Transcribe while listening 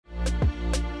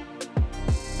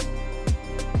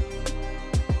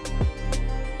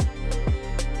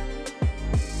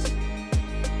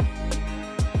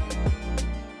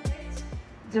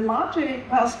the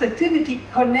multi-perspectivity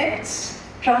connects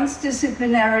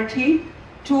transdisciplinarity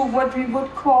to what we would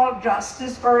call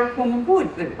justice or a common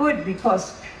good,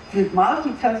 because the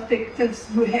multi-perspectives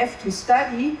you have to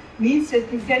study means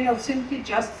that you cannot simply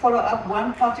just follow up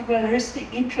one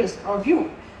particularistic interest or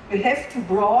view. You have to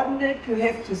broaden it, you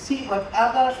have to see what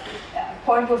other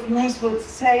point of views would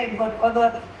say and what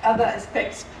other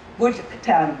aspects would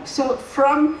tell you. So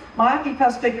from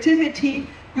multi-perspectivity,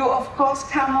 you of course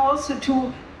come also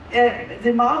to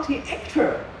the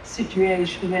multi-actor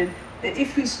situation. And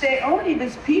if you stay only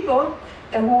with people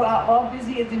who are all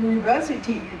busy at the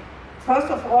university, first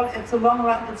of all, at the long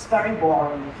run, it's very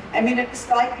boring. I mean, it's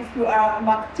like if you are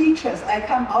among teachers. I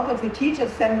come out of a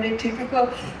teacher's family, typical,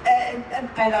 and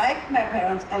I like my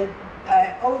parents.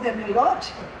 I owe them a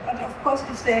lot. But of course,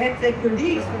 if they had their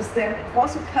colleagues with them, it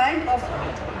was a kind of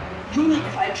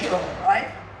unicultural,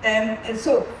 right? And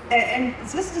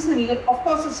this is, of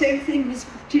course, the same thing with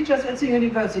teachers at the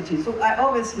university. So I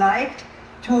always liked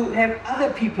to have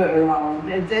other people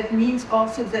around, and that means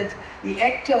also that the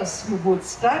actors who would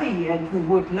study and who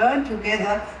would learn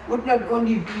together would not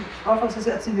only be professors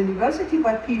at the university,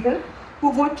 but people who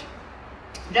would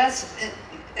just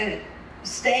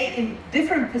stay in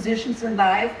different positions in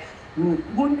life,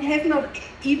 wouldn't have not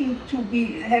even to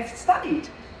have studied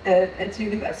at the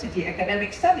university,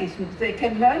 academic studies. They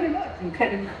can learn a lot.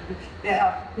 There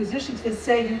are positions that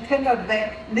say you cannot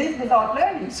live without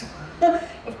learning. So,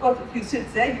 of course, if you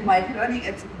sit there, you might be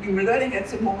learning at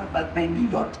the moment, but maybe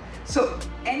not. So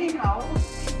anyhow.